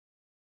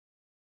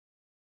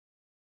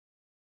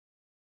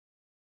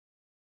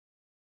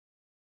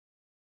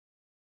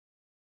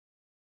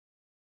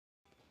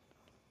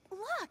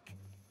look!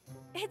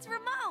 It's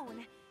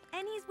Ramon,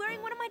 and he's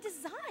wearing one of my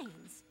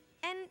designs.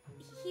 And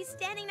he's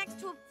standing next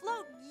to a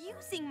float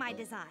using my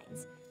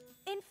designs.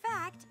 In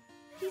fact,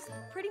 he's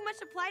pretty much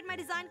applied my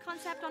design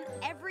concept on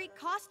every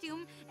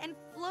costume and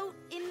float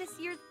in this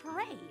year's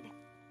parade.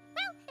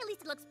 Well, at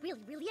least it looks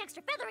really, really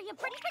extra feathery and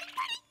pretty.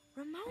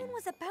 Ramon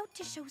was about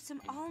to show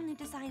some all-new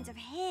designs of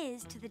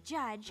his to the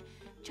judge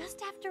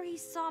just after he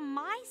saw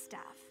my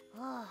stuff.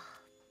 Oh,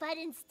 but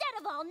instead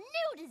of all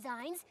new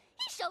designs,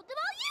 he showed them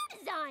all you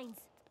designs.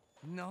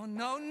 No,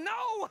 no,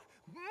 no!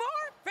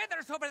 More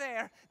feathers over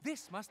there!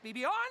 This must be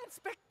beyond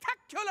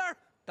spectacular!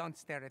 Don't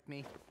stare at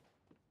me.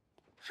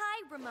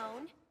 Hi,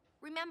 Ramon.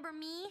 Remember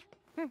me?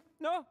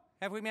 No,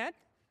 have we met?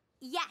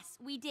 Yes,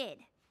 we did.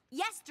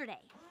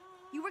 Yesterday.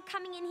 You were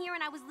coming in here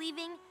and I was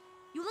leaving.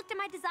 You looked at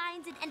my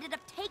designs and ended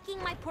up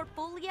taking my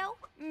portfolio.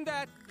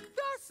 That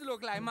does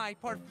look like my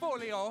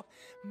portfolio.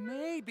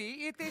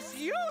 Maybe it is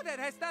you that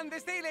has done the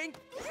stealing.